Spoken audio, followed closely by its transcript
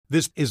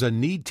This is a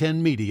Need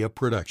 10 Media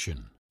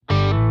production.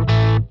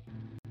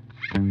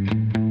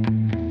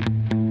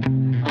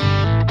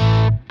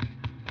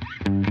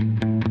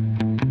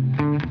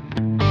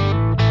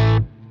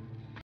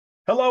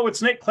 Hello,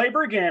 it's Nate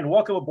Clayberg, and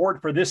welcome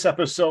aboard for this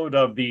episode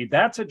of the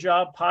That's a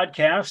Job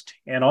podcast.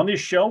 And on this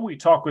show, we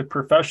talk with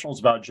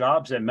professionals about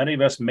jobs that many of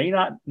us may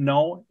not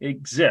know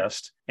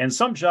exist, and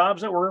some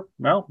jobs that we're,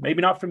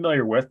 maybe not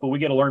familiar with, but we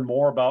get to learn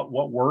more about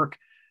what work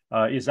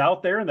is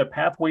out there and the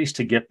pathways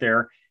to get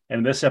there. And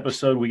in this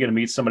episode, we get to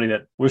meet somebody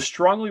that was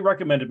strongly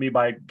recommended me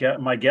by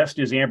my guest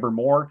is Amber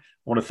Moore. I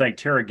want to thank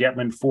Tara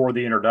Getman for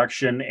the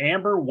introduction.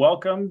 Amber,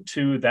 welcome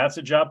to That's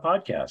a Job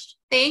podcast.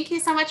 Thank you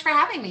so much for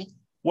having me.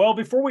 Well,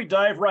 before we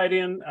dive right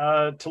in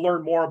to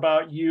learn more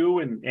about you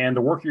and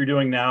the work you're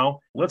doing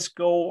now, let's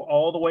go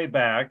all the way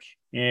back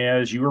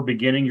as you were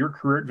beginning your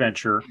career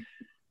adventure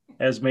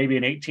as maybe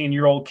an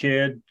 18-year-old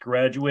kid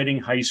graduating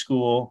high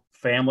school,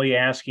 family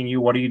asking you,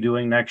 what are you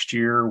doing next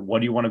year? What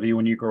do you want to be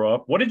when you grow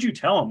up? What did you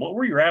tell them? What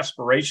were your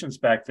aspirations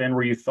back then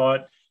where you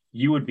thought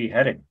you would be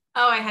heading?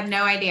 Oh, I had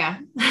no idea.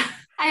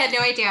 I had no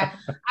idea.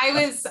 I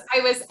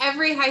was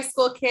every high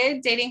school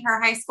kid dating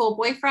her high school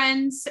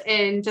boyfriend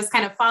and just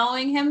kind of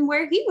following him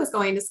where he was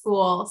going to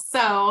school.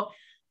 So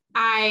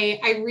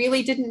I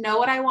really didn't know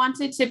what I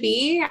wanted to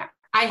be.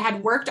 I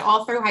had worked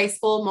all through high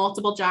school,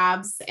 multiple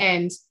jobs,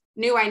 and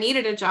knew I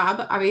needed a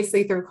job,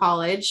 obviously through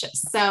college.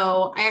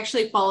 So I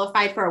actually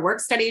qualified for a work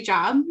study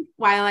job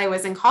while I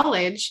was in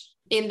college.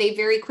 And they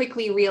very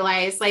quickly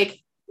realized,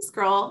 like, this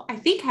girl, I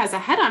think, has a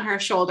head on her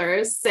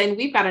shoulders, and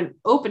we've got an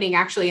opening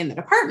actually in the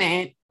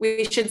department.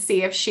 We should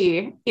see if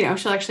she'll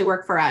actually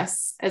work for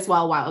us as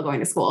well while going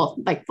to school,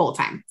 like full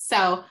time.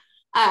 So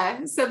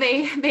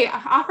they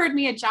offered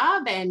me a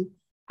job, and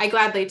I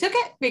gladly took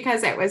it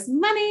because it was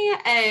money,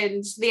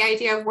 and the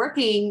idea of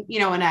working,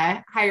 in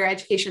a higher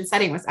education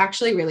setting was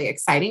actually really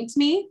exciting to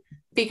me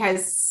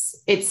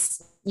because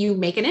you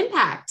make an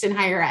impact in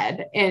higher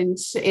ed, and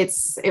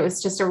it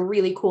was just a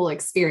really cool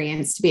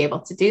experience to be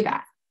able to do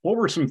that. What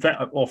were some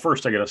well,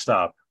 first I got to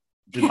stop.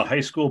 Did the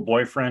high school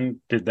boyfriend,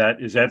 is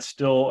that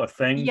still a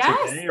thing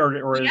today?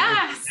 Or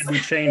yes. Did we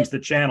change the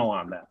channel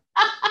on that?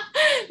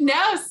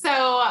 No. So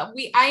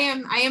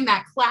I am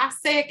that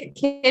classic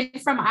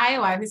kid from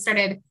Iowa who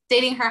started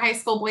dating her high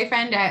school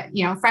boyfriend at,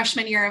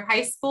 freshman year of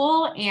high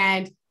school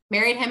and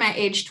married him at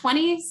age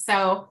 20.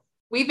 So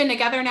we've been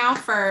together now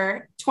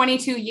for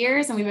 22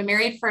 years and we've been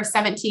married for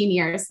 17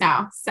 years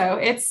now. So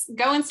it's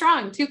going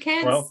strong. 2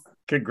 kids. Well,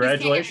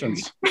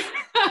 congratulations.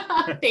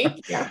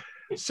 Thank you.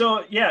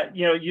 So,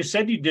 you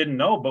said you didn't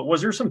know, but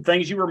was there some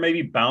things you were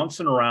maybe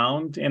bouncing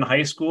around in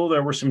high school?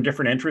 There were some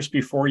different interests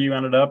before you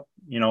ended up,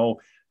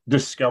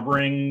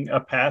 discovering a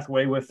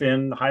pathway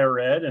within higher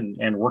ed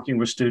and working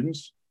with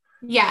students?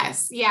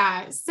 Yes.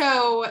 Yeah.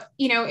 So,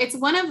 it's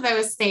one of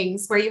those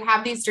things where you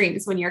have these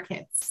dreams when you're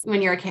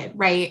a kid,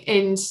 right?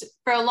 And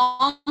for a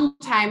long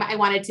time, I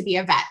wanted to be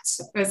a vet.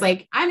 I was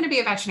like, I'm going to be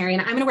a veterinarian.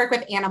 I'm going to work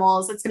with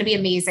animals. It's going to be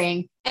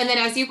amazing. And then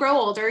as you grow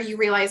older, you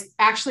realize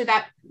actually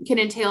that can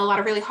entail a lot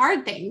of really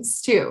hard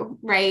things too,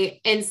 right?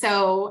 And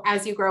so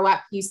as you grow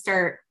up, you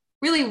start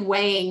really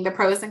weighing the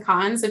pros and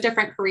cons of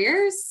different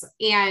careers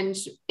and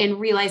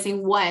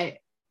realizing what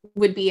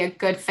would be a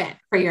good fit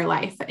for your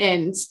life.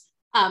 And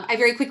I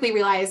very quickly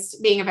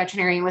realized being a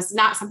veterinarian was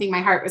not something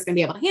my heart was going to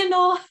be able to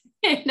handle.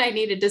 And I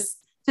needed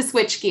to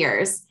switch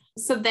gears.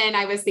 So then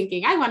I was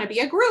thinking, I want to be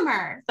a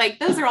groomer. Like,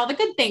 those are all the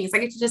good things. I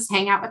get to just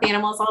hang out with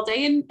animals all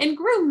day and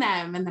groom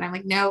them. And then I'm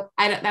like, no,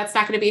 that's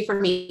not going to be for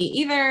me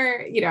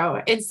either,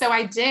 And so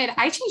I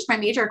changed my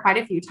major quite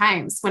a few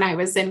times when I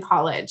was in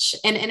college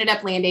and ended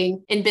up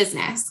landing in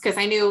business because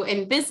I knew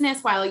in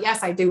business, while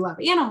yes, I do love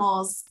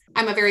animals,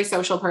 I'm a very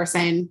social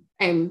person.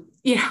 I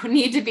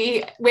need to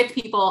be with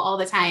people all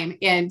the time,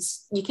 and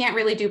you can't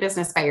really do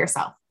business by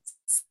yourself.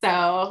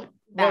 So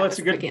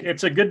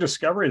it's a good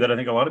discovery that I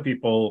think a lot of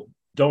people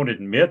don't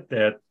admit,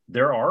 that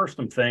there are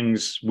some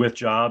things with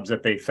jobs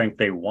that they think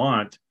they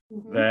want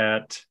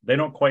that they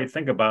don't quite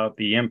think about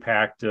the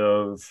impact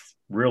of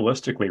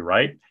realistically,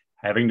 right?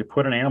 Having to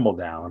put an animal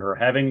down or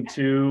having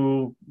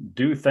to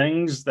do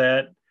things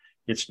that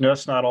it's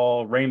just not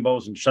all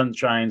rainbows and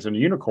sunshines and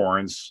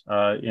unicorns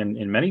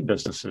in many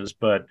businesses.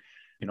 But,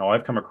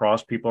 I've come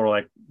across people who are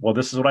like, well,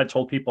 this is what I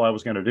told people I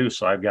was going to do,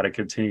 so I've got to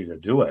continue to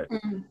do it.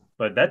 Mm-hmm.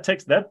 But that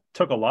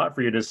took a lot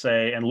for you to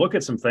say and look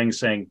at some things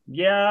saying,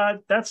 yeah,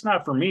 that's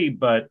not for me,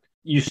 but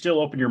you still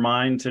open your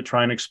mind to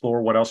try and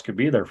explore what else could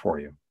be there for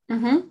you.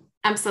 Mm-hmm.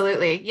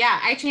 Absolutely. Yeah.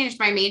 I changed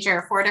my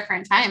major 4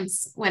 different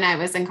times when I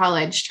was in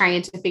college,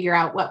 trying to figure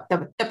out what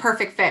the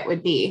perfect fit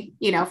would be,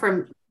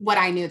 from what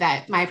I knew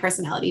that my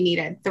personality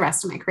needed the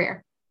rest of my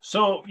career.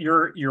 So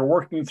you're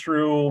working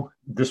through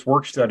this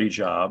work study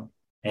job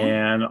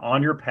and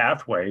on your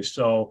pathway.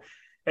 So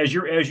as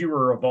you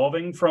were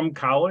evolving from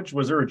college,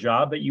 was there a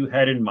job that you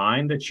had in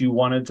mind that you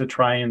wanted to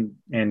try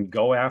and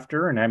go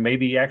after and that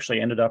maybe actually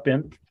ended up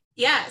in?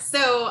 Yeah.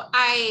 So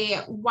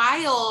when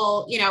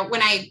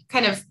I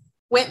kind of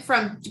went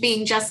from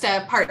being just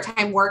a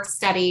part-time work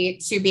study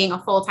to being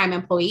a full-time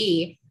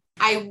employee,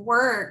 I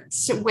worked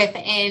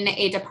within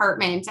a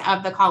department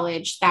of the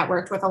college that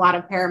worked with a lot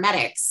of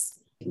paramedics,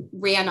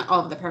 ran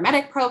all of the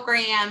paramedic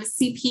programs,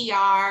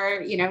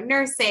 CPR,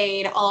 nurse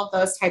aid, all of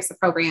those types of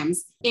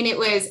programs. And it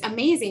was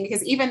amazing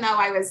because even though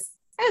I was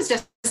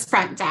just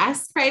front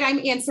desk, right?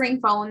 I'm answering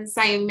phones,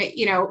 I'm,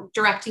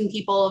 directing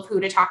people of who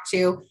to talk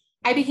to.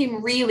 I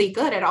became really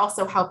good at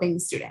also helping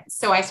students.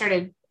 So I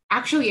started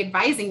actually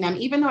advising them,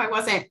 even though I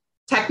wasn't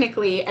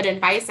technically an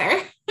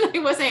advisor.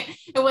 It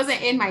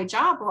wasn't in my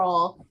job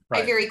role.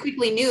 Right. I very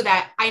quickly knew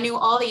that I knew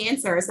all the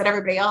answers that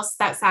everybody else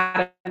that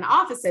sat in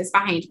offices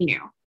behind me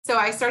knew. So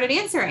I started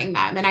answering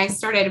them and I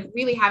started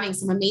really having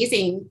some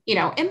amazing,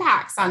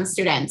 impacts on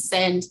students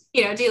and,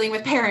 dealing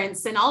with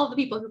parents and all of the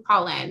people who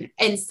call in.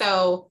 And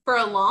so for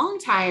a long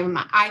time,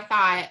 I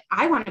thought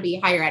I want to be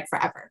higher ed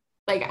forever.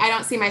 Like, I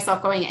don't see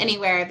myself going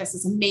anywhere. This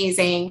is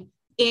amazing.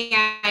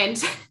 And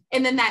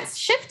then that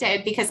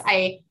shifted because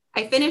I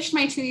finished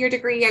my 2-year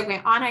degree. I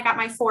went on, I got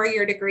my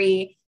 4-year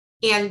degree.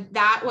 And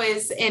that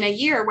was in a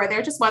year where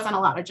there just wasn't a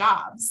lot of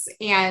jobs.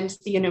 And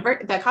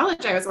the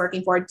college I was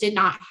working for did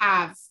not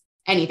have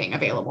anything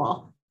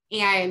available.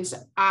 And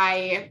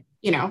I,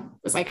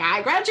 was like,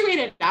 I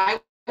graduated. I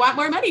want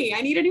more money.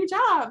 I need a new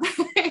job.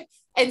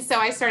 And so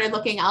I started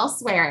looking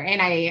elsewhere.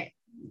 And I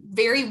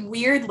very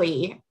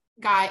weirdly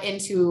got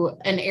into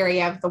an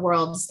area of the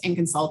world in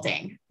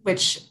consulting,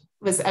 which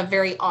was a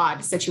very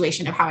odd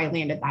situation of how I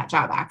landed that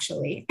job,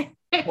 actually.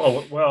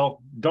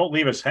 Well, don't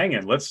leave us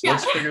hanging. Let's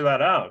figure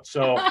that out.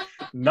 So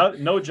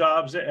no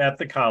jobs at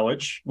the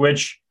college,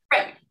 which,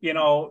 right.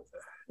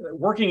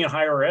 Working in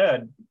higher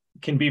ed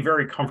can be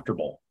very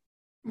comfortable.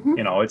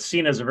 Mm-hmm. It's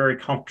seen as a very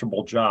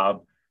comfortable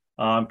job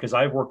because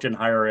I've worked in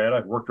higher ed.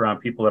 I've worked around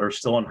people that are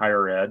still in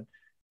higher ed.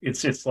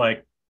 It's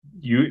like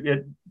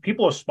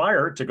people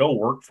aspire to go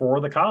work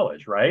for the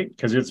college, right?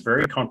 Because it's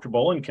very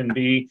comfortable and can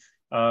be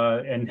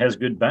and has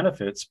good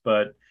benefits,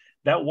 but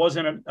that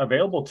wasn't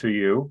available to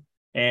you.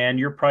 And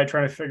you're probably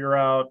trying to figure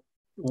out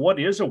what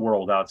is a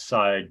world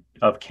outside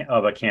of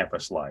a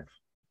campus life.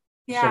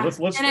 Yeah.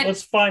 So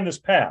let's find this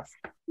path.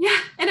 Yeah.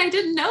 And I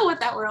didn't know what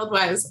that world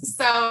was.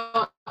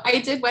 So I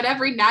did what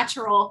every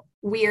natural,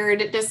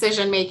 weird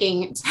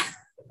decision-making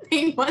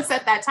thing was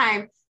at that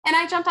time. And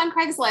I jumped on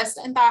Craigslist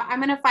and thought, I'm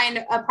going to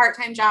find a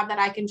part-time job that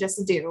I can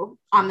just do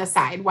on the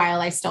side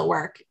while I still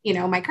work,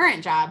 my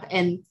current job.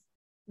 And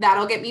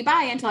that'll get me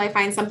by until I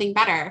find something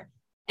better.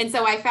 And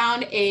so I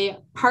found a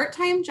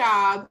part-time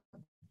job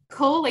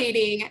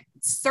collating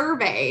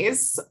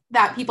surveys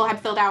that people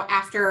had filled out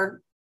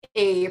after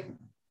a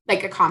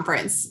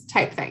conference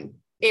type thing.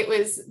 It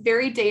was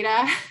very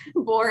data,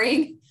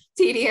 boring,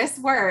 tedious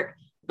work,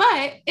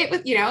 but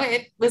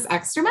it was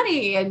extra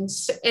money. And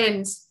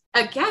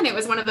again, it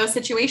was one of those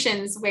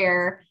situations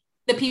where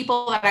the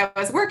people that I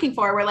was working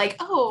for were like,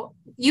 oh,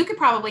 you could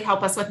probably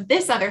help us with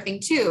this other thing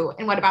too.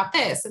 And what about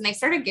this? And they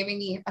started giving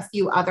me a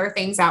few other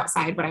things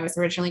outside what I was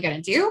originally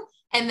going to do.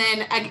 And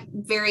then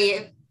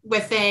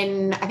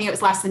within, I think it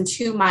was less than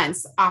 2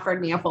 months,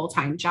 offered me a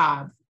full-time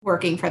job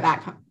working for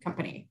that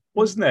company.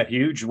 Wasn't that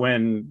huge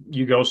when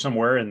you go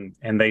somewhere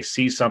and they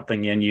see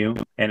something in you?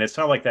 And it's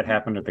not like that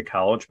happened at the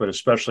college, but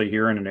especially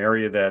here in an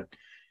area that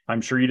I'm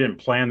sure you didn't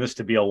plan this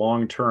to be a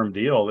long-term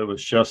deal. It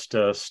was just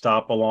a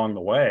stop along the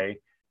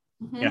way.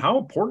 Mm-hmm. And how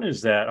important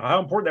is that? How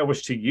important that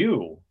was to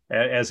you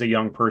as a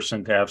young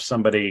person to have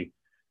somebody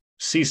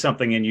see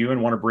something in you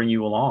and want to bring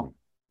you along?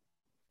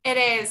 It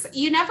is.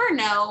 You never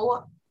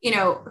know,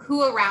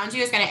 who around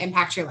you is going to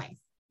impact your life.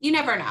 You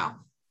never know.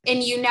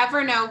 And you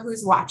never know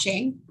who's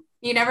watching.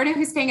 You never know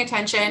who's paying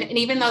attention. And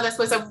even though this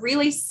was a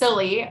really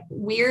silly,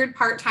 weird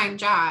part-time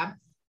job,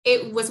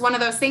 it was one of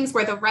those things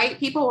where the right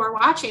people were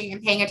watching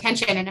and paying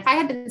attention. And if I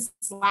had been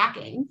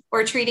slacking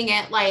or treating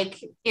it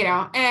like,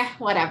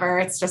 whatever,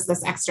 it's just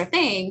this extra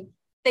thing,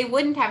 they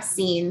wouldn't have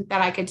seen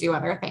that I could do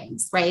other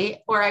things, right?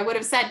 Or I would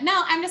have said,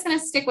 no, I'm just going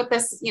to stick with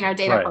this,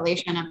 data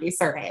collation of these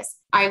surveys.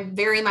 I'm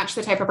very much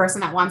the type of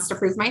person that wants to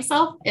prove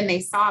myself, and they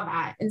saw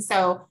that. And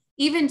so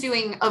even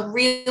doing a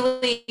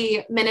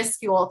really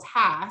minuscule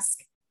task,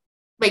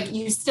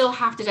 you still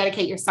have to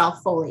dedicate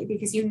yourself fully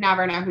because you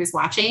never know who's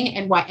watching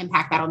and what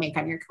impact that'll make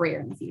on your career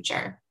in the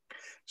future.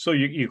 So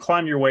you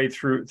climb your way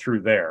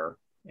through there,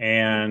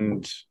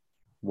 and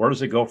where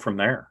does it go from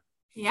there?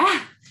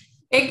 Yeah,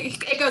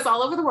 it goes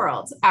all over the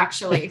world,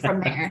 actually, from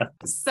there.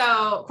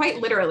 So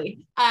quite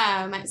literally.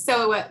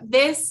 So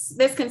this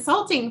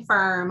consulting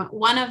firm,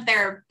 one of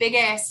their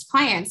biggest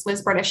clients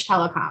was British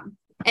Telecom.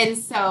 And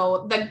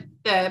so the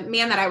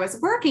man that I was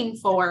working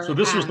for. So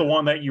this was the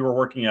one that you were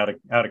working out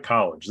of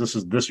college.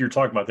 This you're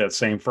talking about that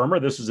same firm, or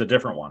this is a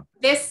different one?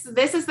 This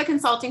is the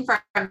consulting firm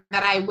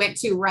that I went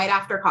to right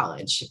after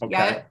college.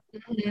 Okay. Yeah.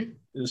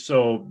 Mm-hmm.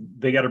 So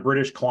they got a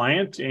British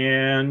client,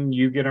 and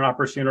you get an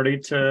opportunity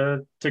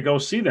to go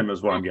see them,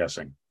 is what I'm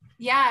guessing.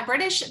 Yeah,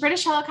 British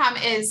Telecom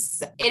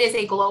is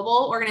a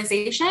global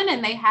organization,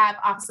 and they have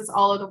offices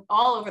all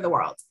over the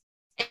world.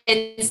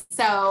 And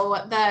so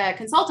the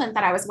consultant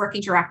that I was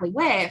working directly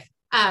with,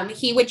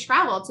 he would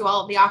travel to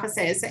all of the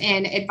offices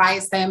and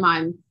advise them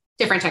on,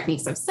 different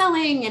techniques of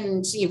selling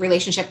and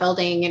relationship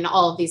building and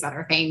all of these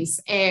other things.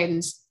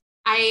 And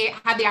I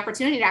had the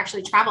opportunity to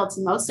actually travel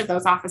to most of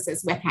those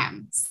offices with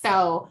him.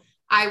 So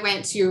I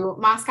went to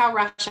Moscow,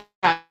 Russia,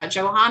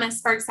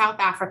 Johannesburg, South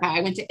Africa.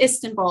 I went to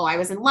Istanbul. I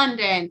was in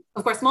London,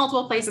 of course,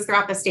 multiple places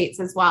throughout the States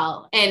as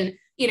well. And,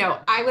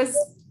 I was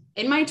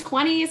in my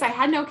 20s. I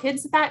had no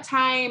kids at that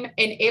time.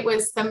 And it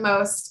was the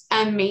most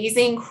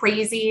amazing,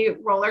 crazy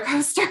roller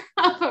coaster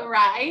of a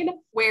ride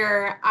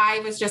where I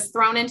was just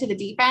thrown into the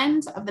deep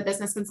end of the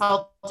business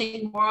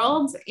consulting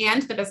world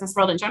and the business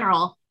world in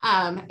general.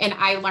 And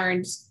I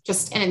learned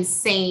just an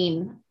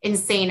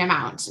insane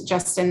amount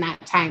just in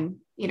that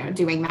time,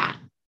 doing that.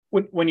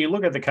 When you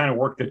look at the kind of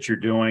work that you're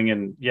doing,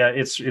 and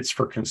it's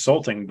for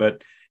consulting,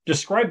 but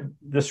describe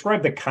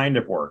the kind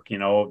of work,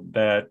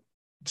 that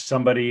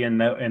somebody in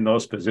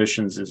those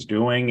positions is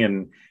doing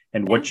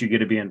and what you get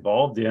to be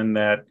involved in,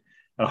 that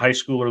a high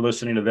schooler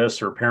listening to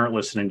this or a parent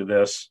listening to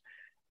this,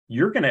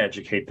 you're going to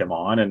educate them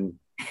on, and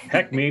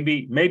heck,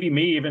 maybe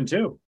me even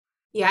too.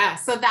 Yeah.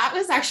 So that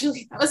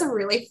was a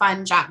really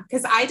fun job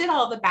because I did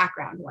all the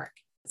background work.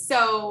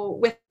 So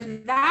with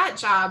that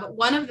job,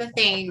 one of the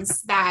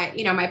things that,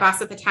 my boss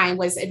at the time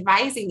was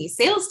advising these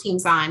sales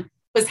teams on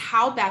was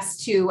how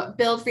best to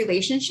build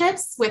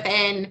relationships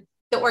within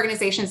the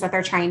organizations that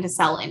they're trying to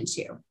sell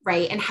into,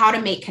 right? And how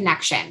to make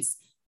connections.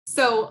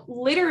 So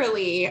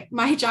literally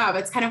my job,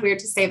 it's kind of weird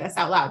to say this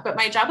out loud, but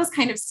my job was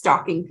kind of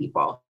stalking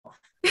people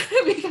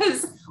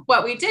because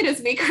what we did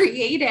is we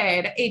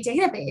created a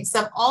database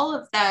of all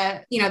of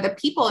the, the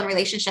people and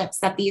relationships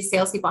that these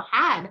salespeople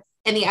had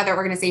in the other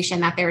organization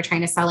that they were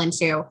trying to sell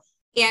into.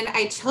 And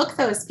I took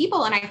those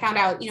people and I found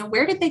out,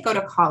 where did they go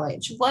to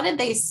college? What did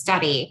they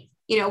study?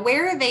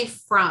 Where are they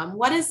from?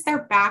 What is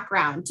their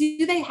background?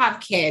 Do they have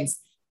kids?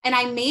 And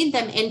I made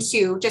them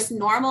into just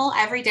normal,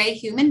 everyday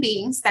human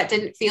beings that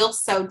didn't feel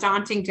so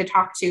daunting to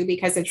talk to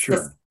because it's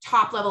this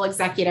top level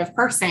executive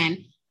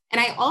person.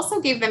 And I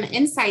also gave them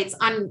insights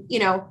on,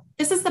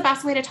 this is the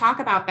best way to talk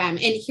about them.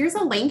 And here's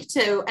a link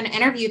to an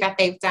interview that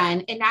they've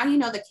done. And now you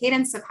know the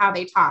cadence of how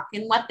they talk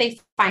and what they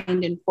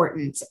find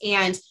important.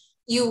 And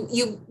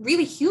you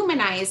really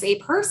humanize a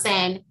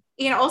person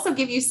and also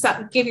give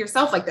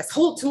yourself like this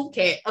whole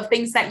toolkit of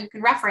things that you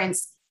can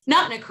reference,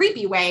 not in a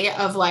creepy way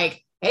of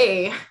like,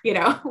 hey,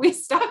 we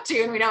stalked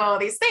you and we know all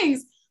these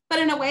things, but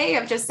in a way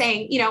of just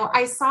saying,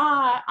 I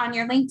saw on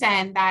your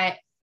LinkedIn that,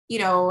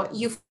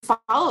 you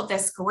follow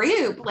this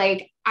group.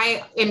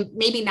 And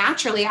maybe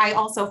naturally, I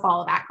also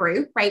follow that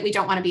group, right? We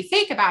don't want to be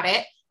fake about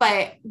it,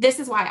 but this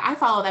is why I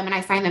follow them. And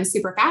I find them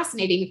super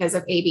fascinating because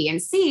of A, B,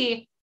 and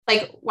C.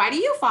 Like, why do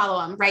you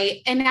follow them?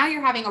 Right. And now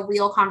you're having a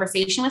real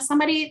conversation with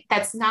somebody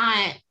that's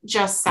not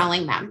just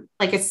selling them.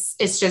 Like it's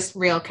just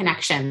real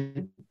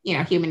connection,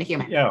 human to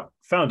human. Yeah.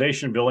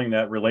 Foundation building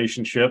that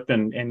relationship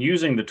and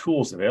using the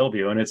tools available to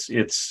you. And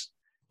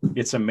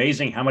it's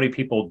amazing how many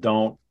people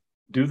don't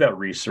do that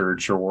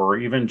research or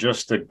even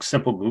just a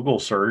simple Google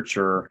search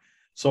or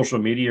social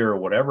media or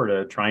whatever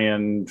to try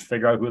and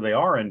figure out who they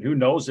are. And who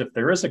knows if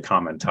there is a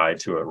common tie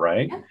to it,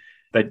 right?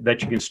 Yeah.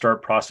 That you can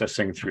start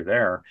processing through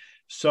there.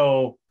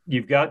 So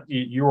you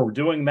were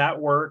doing that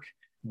work.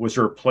 Was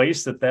there a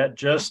place that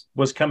just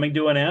was coming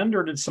to an end,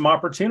 or did some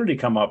opportunity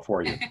come up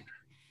for you?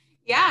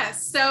 Yeah.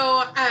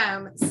 So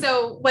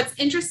what's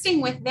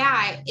interesting with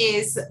that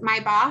is my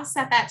boss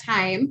at that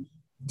time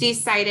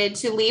decided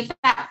to leave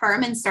that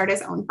firm and start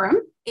his own firm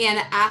and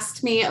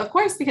asked me, of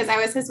course, because I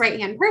was his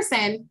right-hand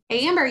person,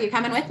 hey, Amber, are you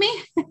coming with me?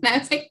 And I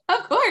was like,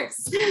 of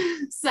course.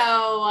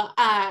 So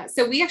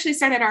we actually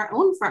started our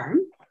own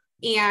firm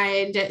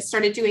and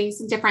started doing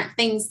some different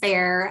things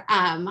there.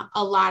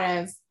 A lot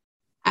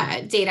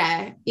of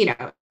data,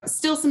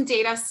 still some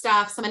data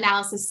stuff, some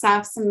analysis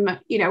stuff, some,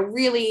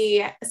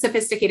 really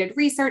sophisticated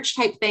research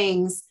type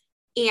things.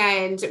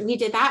 And we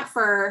did that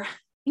for, I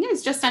think it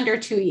was just under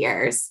 2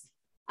 years.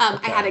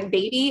 Okay. I had a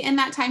baby in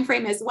that time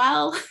frame as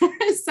well.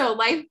 So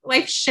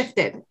life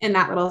shifted in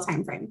that little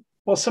time frame.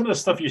 Well, some of the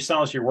stuff you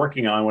sound like you're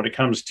working on when it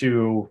comes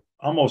to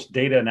almost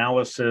data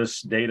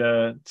analysis,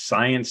 data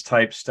science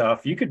type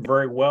stuff, you could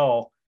very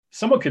well,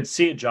 someone could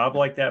see a job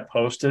like that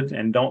posted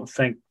and don't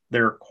think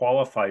they're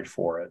qualified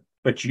for it.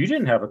 But you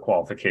didn't have the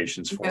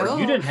qualifications for it.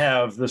 You didn't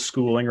have the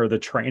schooling or the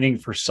training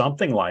for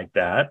something like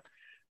that.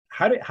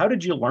 How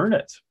did you learn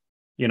it?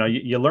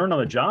 You learn on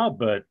the job,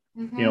 but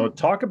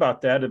talk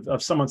about that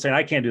of someone saying,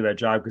 I can't do that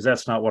job because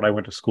that's not what I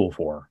went to school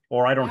for,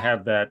 or I don't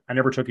have that. I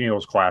never took any of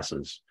those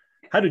classes.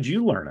 How did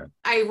you learn it?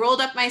 I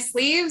rolled up my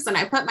sleeves and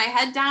I put my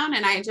head down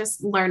and I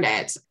just learned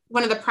it.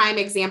 One of the prime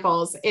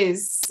examples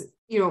is,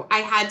 I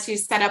had to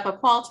set up a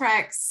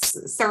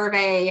Qualtrics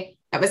survey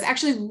that was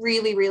actually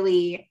really,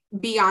 really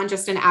beyond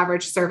just an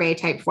average survey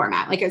type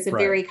format. Like it's a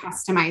very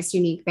customized,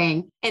 unique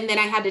thing. And then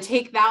I had to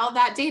take all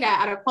that data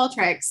out of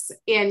Qualtrics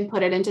and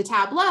put it into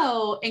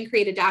Tableau and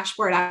create a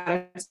dashboard out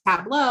of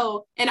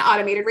Tableau, an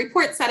automated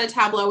report set of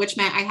Tableau, which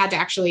meant I had to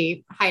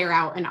actually hire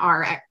out an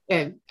R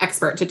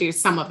expert to do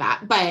some of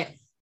that. But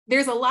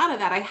there's a lot of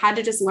that I had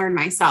to just learn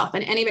myself.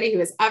 And anybody who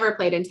has ever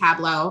played in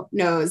Tableau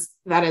knows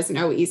that is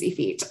no easy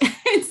feat.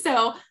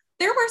 So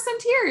there were some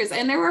tears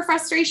and there were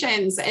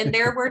frustrations. And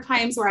there were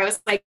times where I was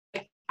like,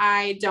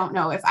 I don't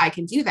know if I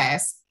can do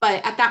this.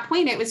 But at that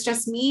point, it was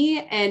just me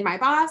and my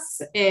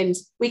boss, and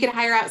we could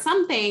hire out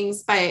some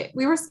things, but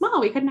we were small.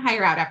 We couldn't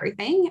hire out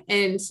everything.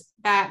 And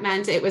that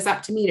meant it was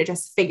up to me to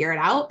just figure it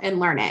out and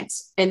learn it.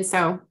 And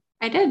so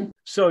I did.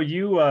 So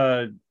you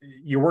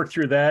worked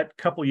through that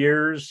couple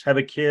years, have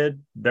a kid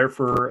there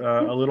for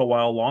a little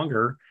while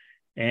longer,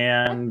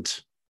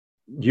 and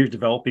you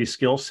develop these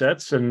skill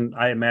sets. And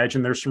I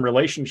imagine there's some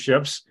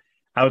relationships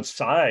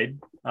outside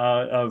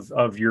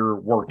of your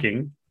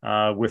working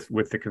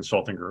with the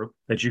consulting group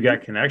that you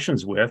got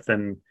connections with.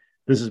 And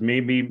this is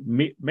maybe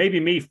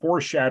me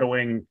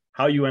foreshadowing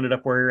how you ended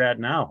up where you're at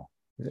now.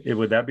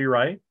 Would that be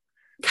right?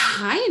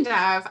 Kind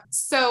of.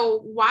 So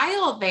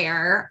while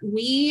there,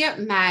 we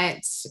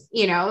met,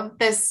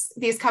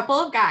 these couple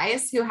of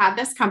guys who had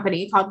this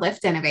company called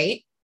Lift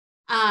Innovate.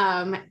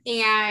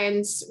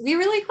 And we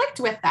really clicked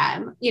with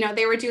them.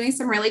 They were doing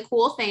some really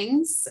cool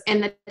things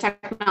in the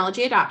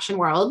technology adoption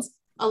world.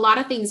 A lot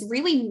of things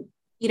really,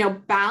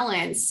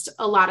 balanced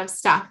a lot of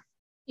stuff,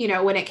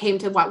 when it came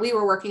to what we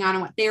were working on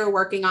and what they were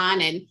working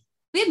on. And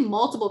we had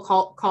multiple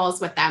calls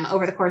with them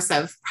over the course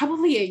of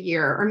probably a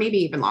year or maybe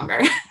even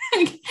longer.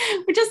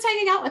 We're just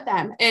hanging out with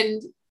them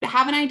and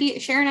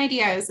sharing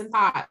ideas and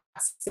thoughts.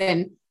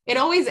 And it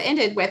always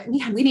ended with,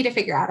 man, we need to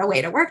figure out a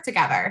way to work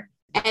together.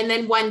 And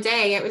then one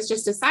day it was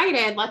just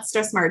decided, let's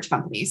just merge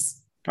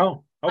companies.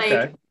 Oh,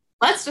 okay.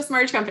 Let's just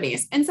merge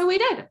companies. And so we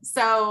did.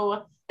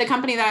 So the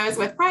company that I was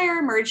with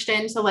prior merged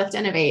into Lift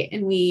Innovate,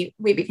 and we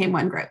became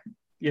one group.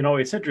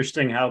 It's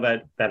interesting how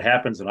that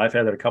happens. And I've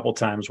had it a couple of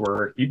times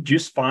where you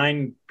just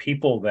find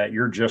people that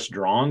you're just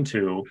drawn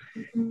to,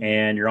 mm-hmm.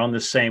 and you're on the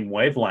same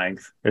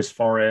wavelength as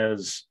far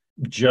as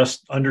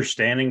just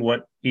understanding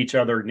what each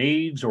other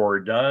needs or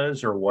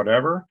does or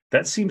whatever.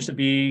 That seems to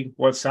be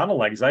what it sounded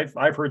like. 'Cause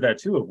I've heard that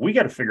too. We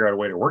got to figure out a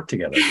way to work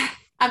together.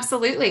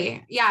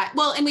 Absolutely. Yeah.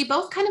 Well, and we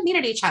both kind of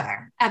needed each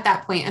other at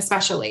that point,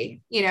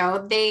 especially,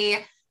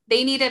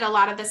 they needed a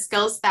lot of the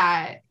skills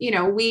that,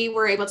 we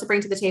were able to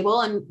bring to the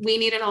table, and we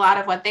needed a lot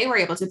of what they were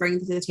able to bring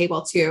to the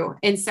table too.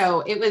 And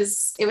so it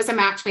was a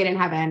match made in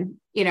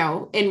heaven,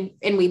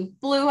 and we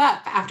blew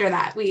up after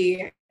that.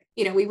 We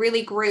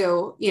really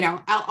grew,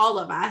 all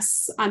of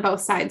us on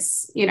both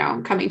sides,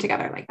 coming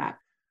together like that.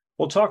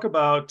 We'll talk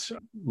about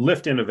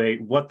Lift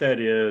Innovate, what that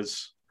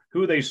is,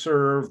 who they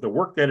serve, the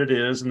work that it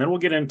is, and then we'll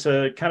get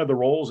into kind of the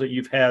roles that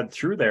you've had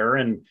through there.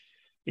 And,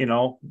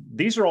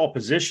 these are all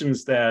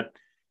positions that,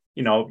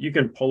 you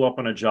can pull up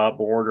on a job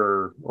board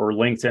or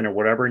LinkedIn or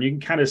whatever, and you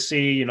can kind of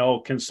see,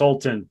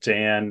 consultant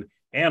and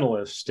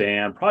analyst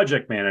and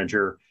project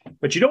manager,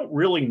 but you don't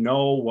really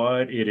know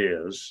what it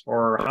is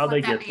or how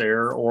they get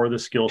there or the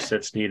skill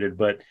sets needed.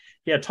 But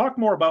yeah, talk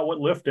more about what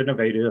Lift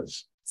Innovate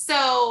is.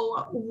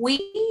 So we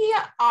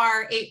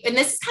are, and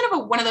this is kind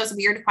of one of those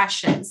weird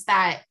questions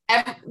that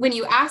when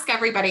you ask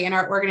everybody in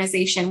our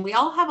organization, we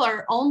all have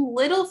our own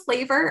little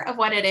flavor of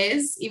what it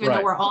is, even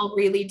though we're all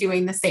really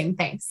doing the same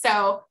thing.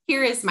 So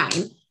here is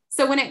mine.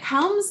 So when it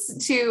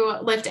comes to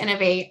Lift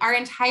Innovate, our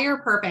entire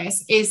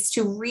purpose is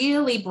to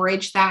really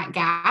bridge that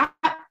gap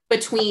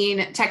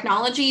between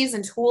technologies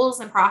and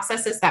tools and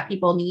processes that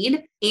people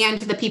need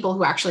and the people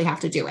who actually have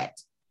to do it.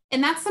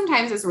 And that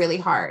sometimes is really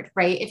hard,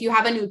 right? If you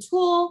have a new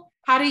tool,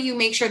 how do you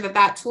make sure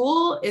that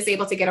tool is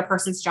able to get a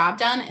person's job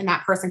done and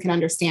that person can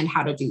understand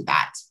how to do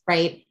that,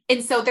 right?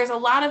 And so there's a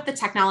lot of the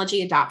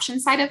technology adoption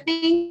side of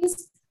things,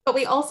 but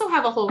we also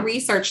have a whole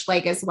research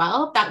leg as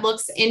well that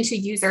looks into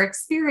user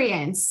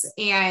experience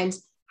and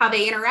how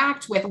they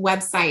interact with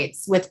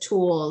websites, with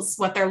tools,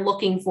 what they're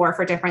looking for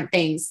different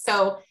things.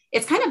 So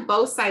it's kind of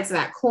both sides of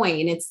that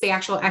coin. It's the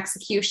actual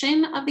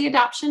execution of the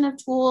adoption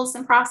of tools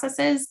and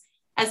processes,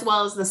 as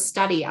well as the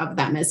study of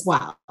them as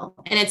well.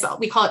 And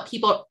we call it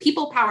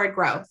people powered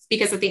growth,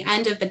 because at the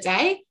end of the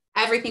day,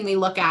 everything we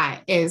look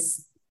at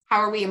is how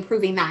are we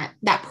improving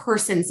that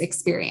person's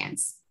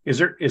experience. Is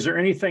there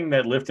anything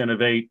that Lift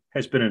Innovate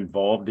has been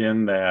involved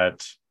in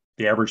that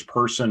the average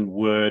person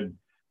would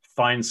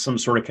find some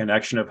sort of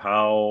connection of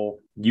how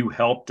you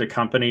helped a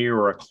company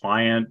or a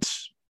client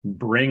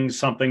bring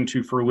something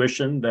to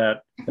fruition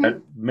that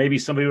maybe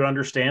somebody would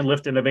understand?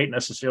 Lift Innovate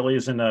necessarily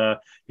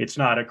it's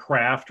not a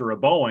Kraft or a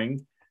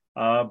Boeing,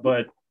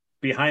 but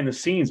behind the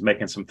scenes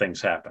making some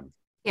things happen.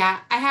 Yeah,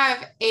 I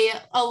have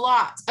a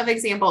lot of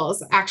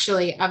examples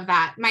actually of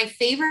that. My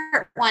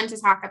favorite one to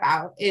talk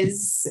about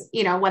is,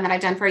 one that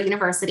I've done for a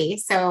university.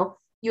 So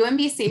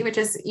UMBC, which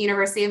is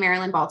University of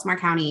Maryland, Baltimore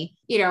County,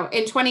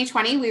 in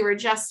 2020, we were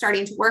just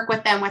starting to work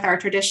with them with our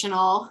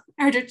traditional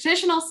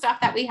stuff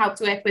that we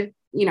helped with,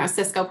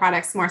 Cisco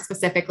products more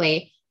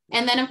specifically.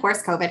 And then of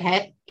course, COVID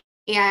hit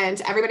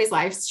and everybody's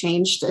lives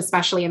changed,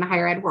 especially in the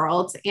higher ed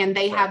world. And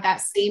they had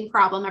that same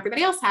problem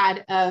everybody else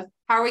had of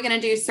how are we going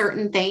to do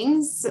certain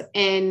things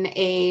in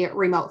a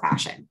remote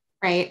fashion,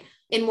 right?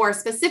 And more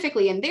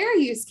specifically in their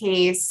use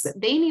case,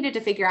 they needed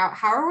to figure out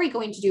how are we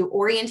going to do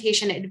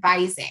orientation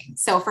advising.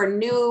 So for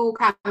new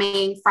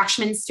coming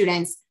freshman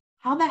students,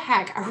 how the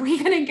heck are we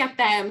going to get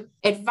them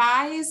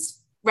advised,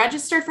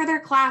 registered for their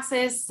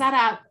classes, set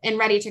up and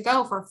ready to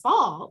go for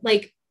fall.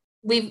 Like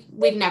we've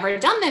never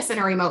done this in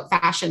a remote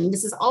fashion.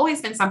 This has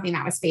always been something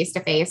that was face to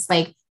face.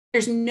 Like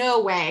there's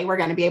no way we're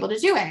going to be able to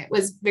do it. It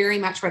was very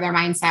much where their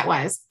mindset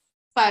was.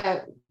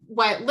 But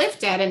what Lyft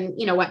did,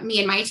 and what me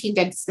and my team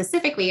did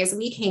specifically, is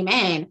we came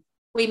in,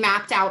 we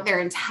mapped out their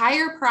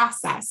entire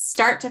process,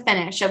 start to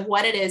finish, of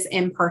what it is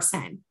in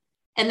person.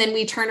 And then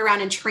we turned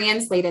around and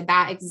translated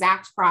that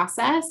exact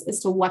process as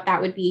to what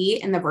that would be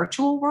in the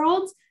virtual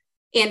world,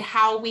 and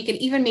how we can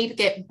even make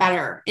it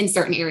better in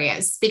certain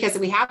areas. Because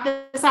if we have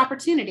this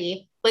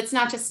opportunity, let's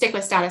not just stick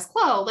with status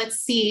quo. Let's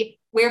see,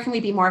 where can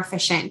we be more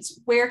efficient?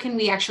 Where can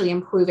we actually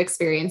improve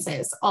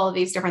experiences? All of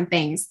these different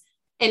things.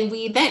 And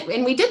we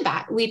did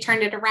that. We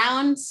turned it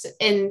around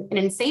in an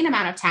insane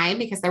amount of time,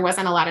 because there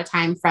wasn't a lot of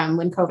time from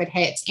when COVID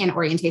hit and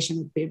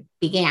orientation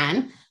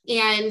began.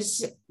 And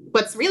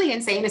what's really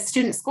insane is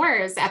student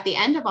scores at the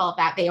end of all of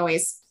that. They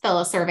always fill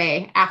a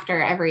survey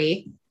after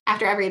every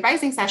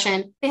advising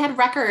session. They had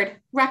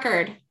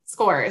record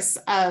scores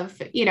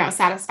of,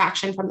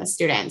 satisfaction from the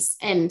students.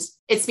 And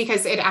it's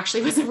because it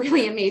actually was a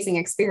really amazing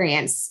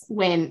experience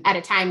at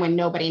a time when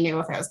nobody knew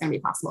if it was going to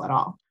be possible at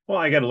all. Well,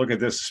 I got to look at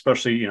this,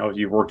 especially,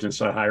 you've worked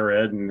inside higher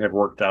ed and have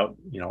worked out,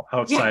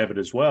 outside of it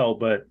as well,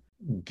 but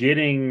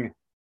getting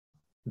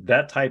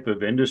that type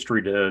of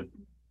industry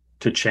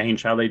to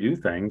change how they do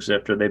things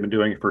after they've been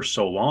doing it for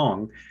so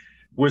long.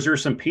 Was there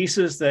some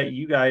pieces that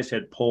you guys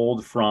had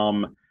pulled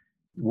from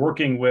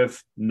working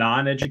with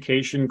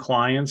non-education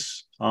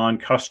clients on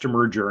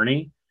customer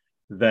journey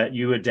that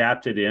you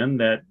adapted in,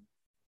 that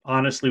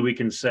honestly we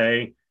can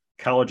say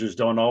colleges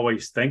don't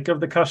always think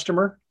of the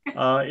customer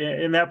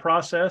in that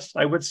process?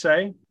 I would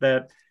say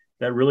that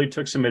really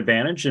took some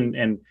advantage,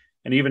 and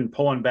even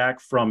pulling back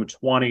from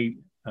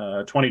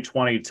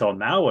 2020 till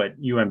now at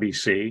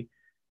UMBC,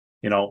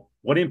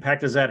 what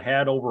impact has that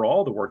had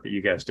overall, the work that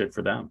you guys did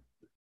for them?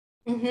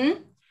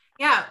 Mm-hmm.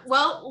 Yeah,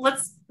 well,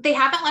 they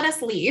haven't let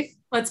us leave.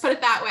 Let's put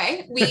it that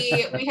way.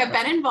 We have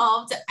been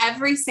involved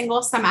every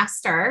single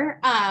semester.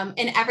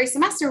 And every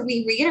semester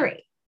we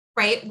reiterate,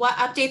 right? What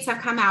updates have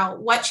come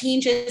out? What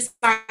changes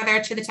are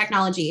there to the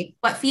technology?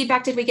 What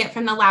feedback did we get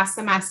from the last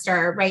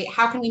semester, right?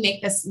 How can we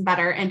make this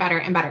better and better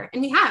and better?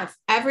 And we have.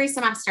 Every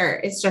semester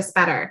is just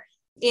better.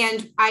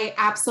 And I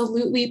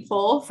absolutely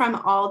pull from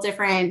all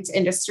different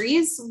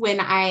industries when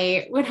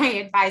I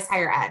advise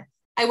higher ed.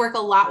 I work a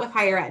lot with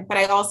higher ed, but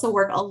I also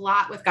work a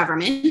lot with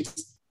government,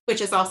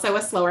 which is also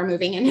a slower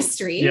moving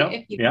industry.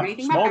 If you know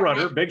anything small about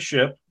rudder, big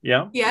ship.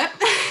 Yeah. Yep.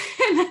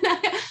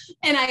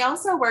 And I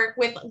also work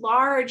with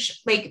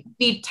large, like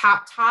the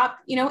top,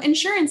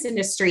 insurance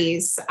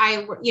industries.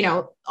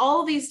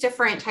 All these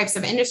different types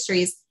of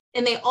industries,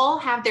 and they all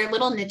have their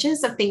little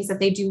niches of things that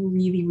they do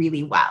really,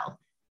 really well.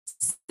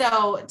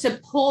 So to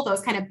pull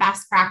those kind of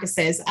best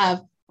practices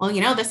of,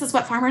 well, this is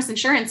what Farmers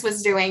Insurance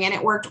was doing, and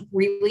it worked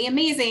really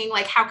amazing.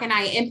 Like, how can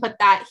I input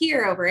that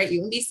here over at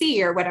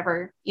UMBC or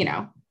whatever,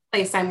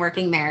 place I'm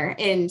working there?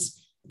 And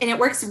it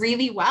works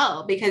really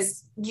well,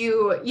 because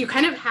you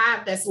kind of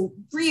have this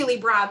really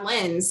broad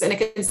lens in a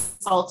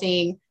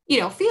consulting,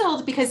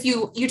 field, because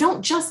you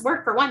don't just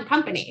work for one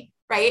company,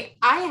 right?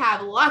 I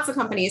have lots of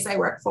companies I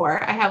work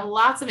for. I have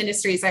lots of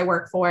industries I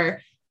work for,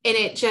 and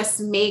it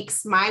just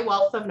makes my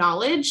wealth of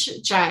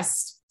knowledge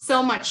just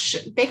so much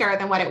bigger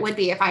than what it would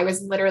be if I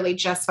was literally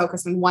just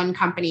focused on one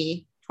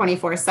company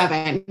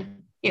 24/7,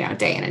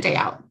 day in and day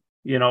out.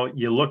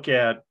 You look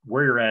at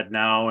where you're at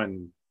now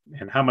and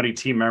how many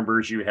team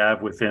members you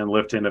have within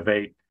Lyft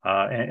Innovate,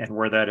 and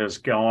where that is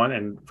going.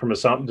 And from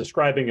a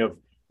describing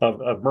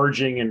of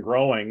merging and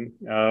growing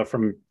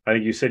from, I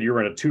think you said you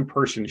were in a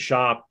 2-person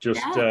shop,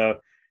 just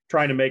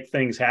trying to make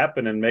things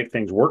happen and make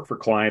things work for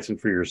clients and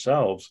for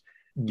yourselves.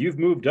 You've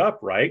moved up,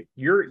 right?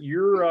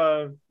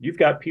 You've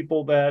got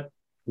people that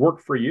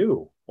work for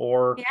you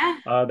or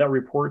that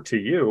report to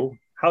you.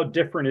 How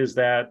different is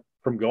that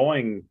from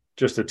going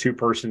just a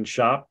 2-person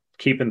shop,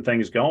 keeping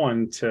things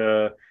going,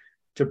 to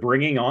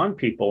bringing on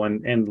people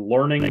and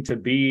learning to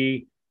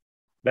be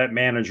that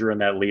manager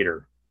and that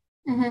leader?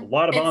 Mm-hmm. A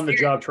lot of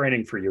on-the-job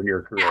training for you in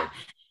your career. Yeah.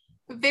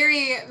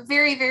 Very,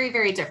 very, very,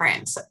 very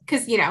different.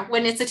 Because,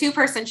 when it's a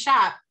 2-person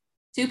shop,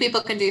 2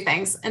 people can do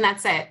things, and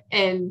that's it.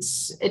 And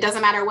it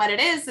doesn't matter what it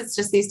is. It's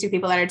just these 2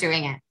 people that are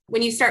doing it.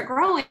 When you start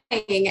growing,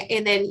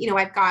 and then,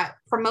 I've got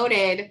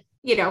promoted,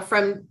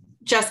 from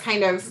just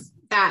kind of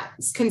that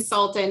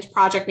consultant,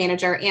 project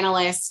manager,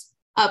 analyst,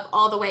 up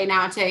all the way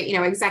now to,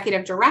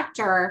 executive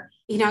director.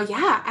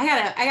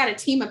 I got a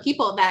team of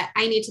people that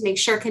I need to make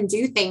sure can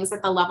do things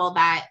at the level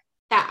that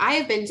I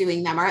have been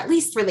doing them, or at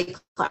least really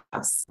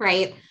close.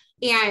 Right.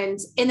 And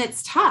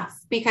it's tough,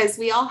 because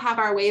we all have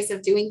our ways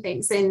of doing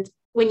things. And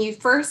when you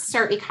first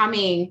start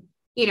becoming,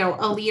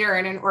 a leader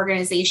in an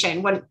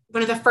organization, one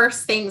of the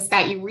first things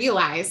that you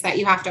realize that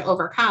you have to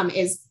overcome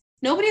is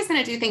nobody's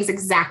going to do things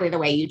exactly the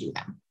way you do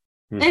them.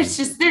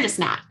 Mm-hmm. They're just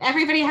not.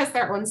 Everybody has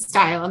their own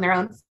style and their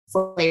own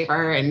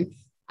flavor. And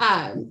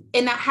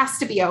that has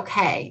to be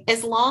okay,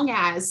 as long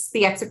as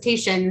the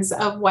expectations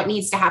of what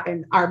needs to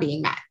happen are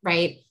being met.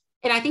 Right.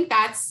 And I think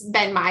that's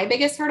been my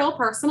biggest hurdle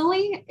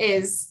personally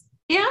is,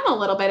 yeah, I'm a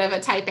little bit of a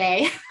type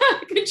A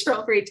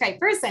control freak type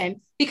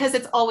person because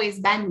it's always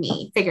been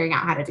me figuring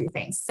out how to do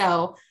things.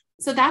 So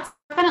that's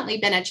definitely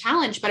been a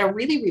challenge, but a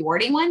really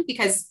rewarding one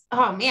because,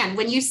 oh man,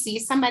 when you see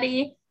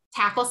somebody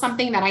tackle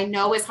something that I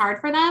know is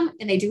hard for them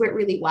and they do it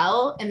really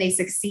well and they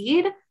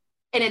succeed,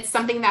 and it's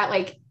something that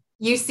like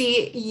you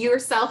see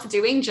yourself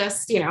doing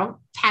just,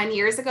 10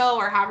 years ago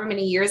or however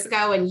many years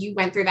ago, and you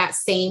went through that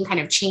same kind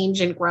of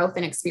change and growth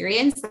and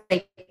experience,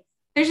 like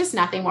there's just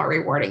nothing more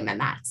rewarding than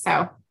that.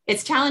 So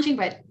it's challenging,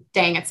 but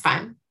dang, it's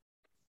fun.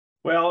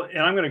 Well, and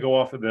I'm going to go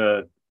off of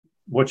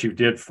what you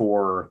did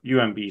for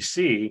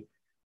UMBC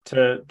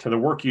to the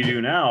work you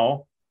do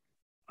now.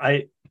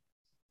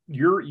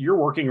 You're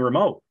working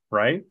remote,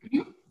 right?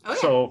 Mm-hmm. Oh, yeah.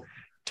 So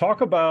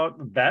talk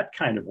about that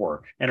kind of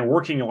work and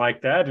working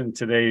like that in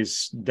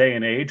today's day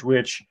and age,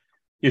 which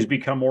has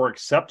become more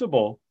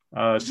acceptable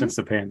since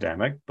the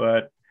pandemic.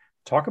 But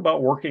talk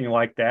about working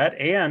like that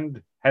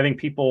and having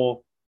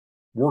people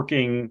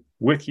working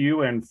with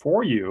you and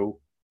for you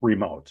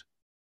remote.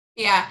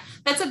 Yeah,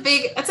 that's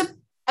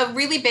a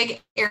really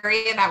big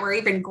area that we're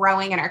even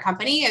growing in our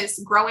company is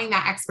growing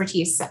that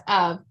expertise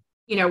of,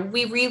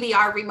 we really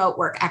are remote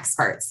work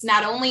experts,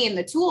 not only in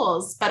the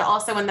tools, but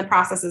also in the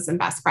processes and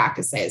best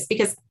practices,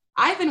 because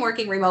I've been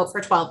working remote for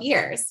 12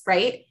 years,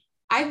 right?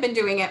 I've been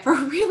doing it for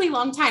a really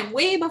long time,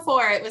 way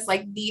before it was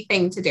like the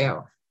thing to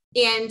do.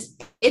 And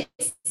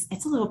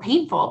it's a little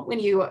painful when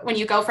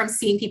you go from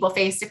seeing people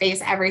face to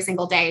face every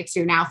single day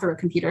to now through a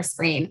computer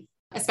screen,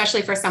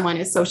 especially for someone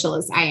as social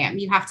as I am.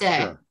 You have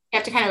to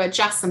kind of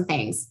adjust some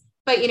things.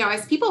 But,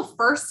 as people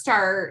first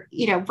start,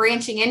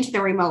 branching into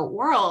the remote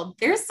world,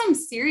 there's some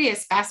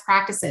serious best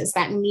practices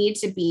that need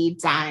to be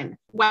done,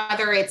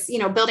 whether it's,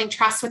 building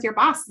trust with your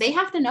boss. They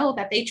have to know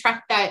that they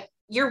trust that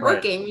you're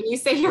working when you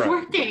say you're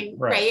working,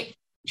 right?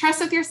 Trust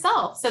with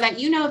yourself so that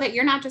you know that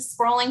you're not just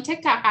scrolling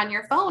TikTok on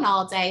your phone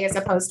all day as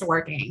opposed to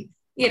working.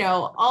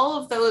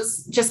 All of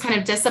those just kind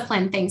of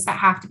discipline things that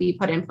have to be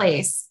put in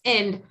place.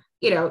 And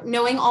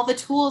knowing all the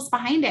tools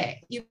behind it.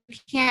 You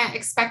can't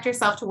expect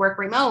yourself to work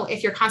remote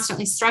if you're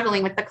constantly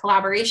struggling with the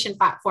collaboration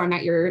platform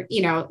that you're,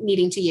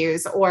 needing to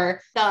use, or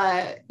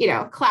the,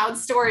 cloud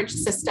storage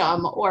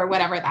system or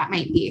whatever that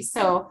might be.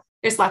 So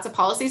there's lots of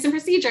policies and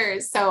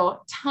procedures.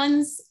 So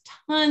tons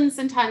and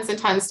tons and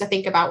tons to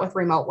think about with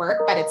remote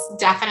work, but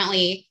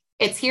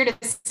it's here to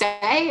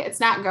stay. It's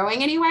not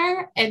going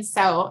anywhere. And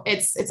so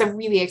it's a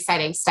really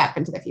exciting step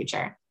into the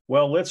future.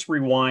 Well, let's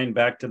rewind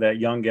back to that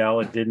young gal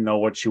that didn't know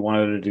what she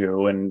wanted to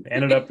do and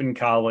ended up in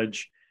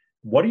college.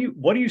 What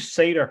do you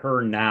say to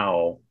her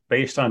now,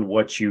 based on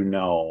what you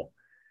know,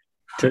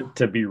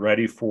 to be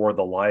ready for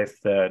the life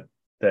that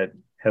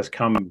has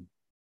come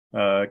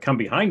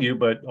behind you,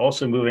 but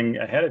also moving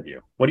ahead of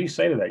you? What do you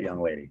say to that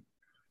young lady?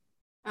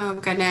 Oh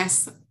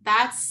goodness,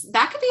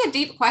 that could be a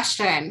deep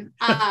question.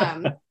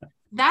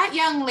 That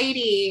young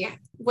lady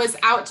was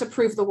out to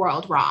prove the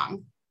world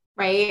wrong,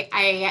 right?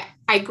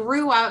 I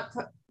grew up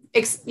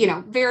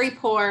very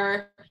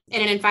poor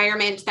in an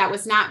environment that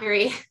was not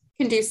very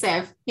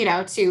conducive,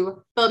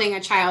 to building a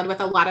child with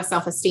a lot of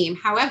self-esteem.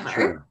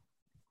 However,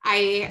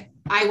 I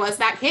was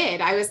that kid.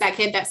 I was that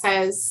kid that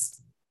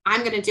says,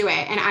 I'm going to do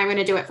it and I'm going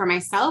to do it for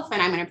myself. And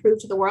I'm going to prove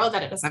to the world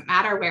that it doesn't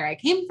matter where I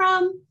came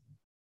from.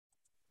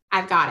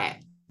 I've got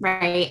it.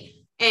 Right.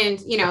 And,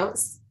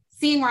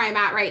 seeing where I'm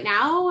at right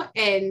now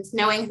and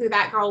knowing who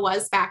that girl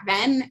was back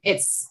then,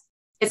 it's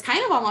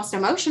kind of almost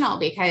emotional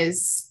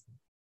because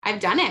I've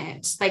done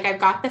it. Like I've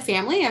got the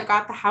family, I've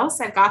got the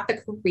house, I've got the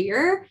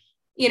career,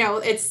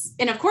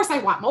 and of course I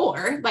want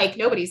more, like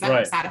nobody's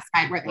ever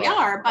satisfied where they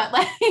are, but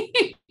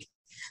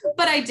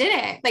but I did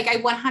it. Like I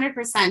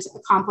 100%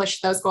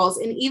 accomplished those goals.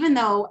 And even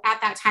though at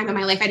that time in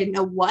my life, I didn't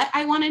know what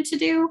I wanted to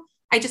do,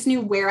 I just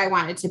knew where I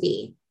wanted to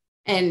be.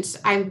 And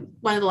I'm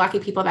one of the lucky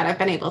people that I've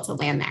been able to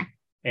land there.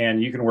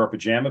 And you can wear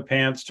pajama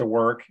pants to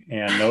work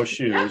and no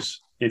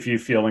shoes if you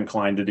feel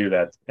inclined to do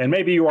that. And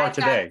maybe you are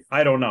today.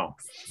 I don't know.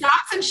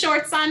 Socks and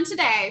shorts on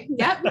today.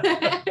 Yep.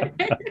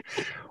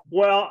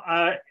 Well,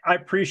 I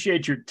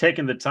appreciate you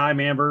taking the time,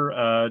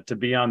 Amber, to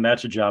be on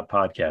That's a Job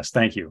podcast.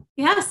 Thank you.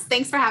 Yes.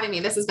 Thanks for having me.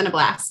 This has been a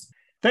blast.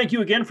 Thank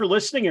you again for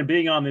listening and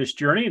being on this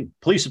journey. And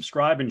please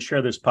subscribe and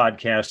share this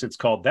podcast. It's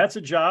called That's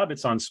a Job.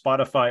 It's on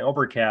Spotify,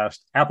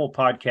 Overcast, Apple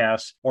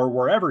Podcasts, or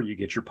wherever you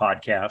get your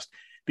podcast.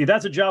 The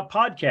That's a Job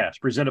podcast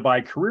presented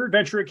by Career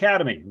Adventure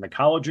Academy and the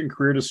College and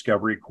Career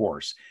Discovery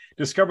course.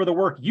 Discover the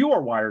work you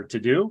are wired to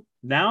do.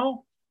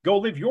 Now, go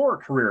live your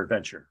career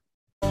adventure.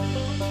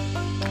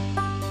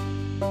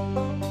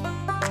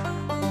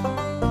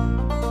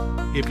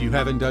 If you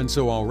haven't done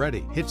so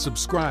already, hit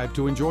subscribe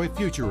to enjoy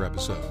future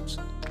episodes.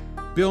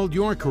 Build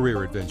your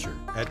career adventure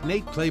at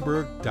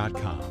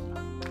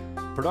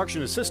nateclayberg.com.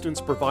 Production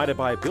assistance provided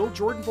by Bill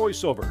Jordan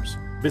Voiceovers.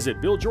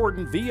 Visit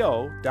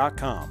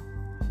BillJordanVO.com.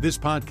 This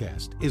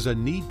podcast is a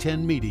Need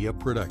 10 Media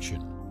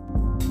production.